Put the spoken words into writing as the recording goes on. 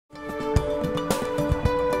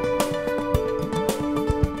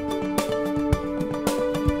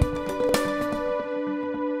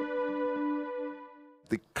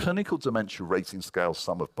clinical dementia rating scale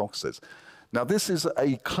sum of boxes. Now, this is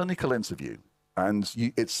a clinical interview, and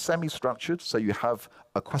it's semi-structured, so you have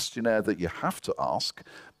a questionnaire that you have to ask,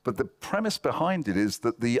 but the premise behind it is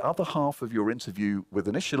that the other half of your interview with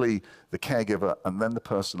initially the caregiver and then the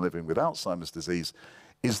person living with Alzheimer's disease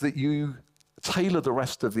is that you tailor the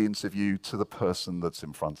rest of the interview to the person that's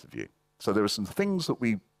in front of you. So there are some things that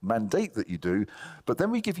we mandate that you do, but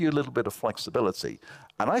then we give you a little bit of flexibility.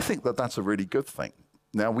 And I think that that's a really good thing.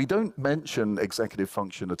 Now, we don't mention executive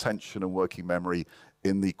function, attention, and working memory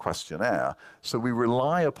in the questionnaire, so we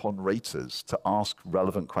rely upon raters to ask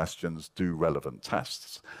relevant questions, do relevant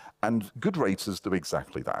tests. And good raters do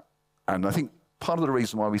exactly that. And I think part of the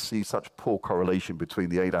reason why we see such poor correlation between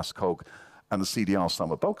the ADAS-Cog and the CDR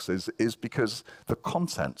sum of boxes is because the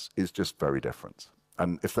content is just very different.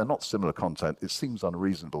 And if they're not similar content, it seems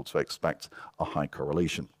unreasonable to expect a high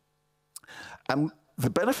correlation. And the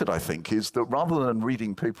benefit, I think, is that rather than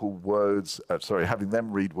reading people words, having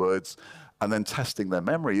them read words and then testing their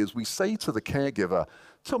memory, is we say to the caregiver,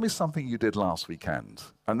 tell me something you did last weekend.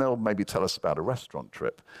 And they'll maybe tell us about a restaurant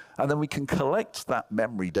trip. And then we can collect that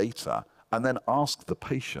memory data and then ask the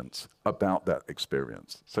patient about that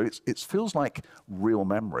experience. So it feels like real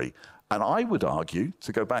memory. And I would argue,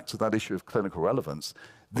 to go back to that issue of clinical relevance,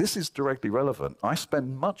 this is directly relevant. I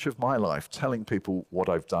spend much of my life telling people what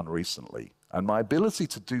I've done recently. And my ability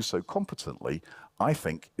to do so competently, I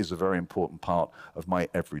think, is a very important part of my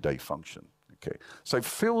everyday function. Okay. So it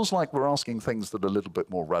feels like we're asking things that are a little bit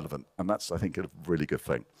more relevant. And that's, I think, a really good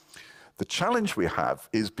thing. The challenge we have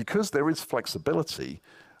is because there is flexibility,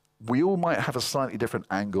 we all might have a slightly different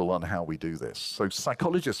angle on how we do this. So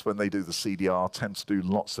psychologists, when they do the CDR, tend to do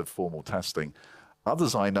lots of formal testing.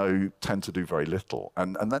 Others I know tend to do very little.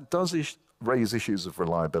 And that does raise issues of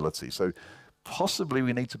reliability. So possibly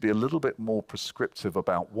we need to be a little bit more prescriptive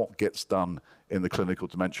about what gets done in the clinical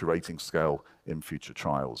dementia rating scale in future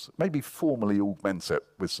trials. Maybe formally augment it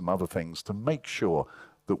with some other things to make sure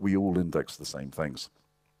that we all index the same things.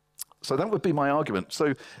 So that would be my argument.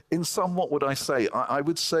 So in sum, what would I say? I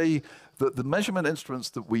would say that the measurement instruments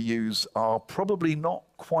that we use are probably not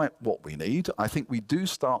quite what we need. I think we do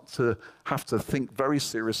start to have to think very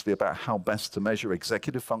seriously about how best to measure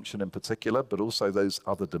executive function in particular, but also those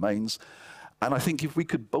other domains. And I think if we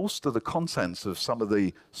could bolster the contents of some of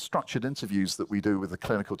the structured interviews that we do with the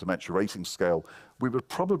clinical dementia rating scale, we would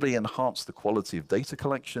probably enhance the quality of data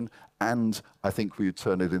collection, and I think we would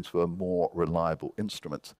turn it into a more reliable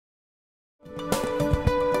instrument.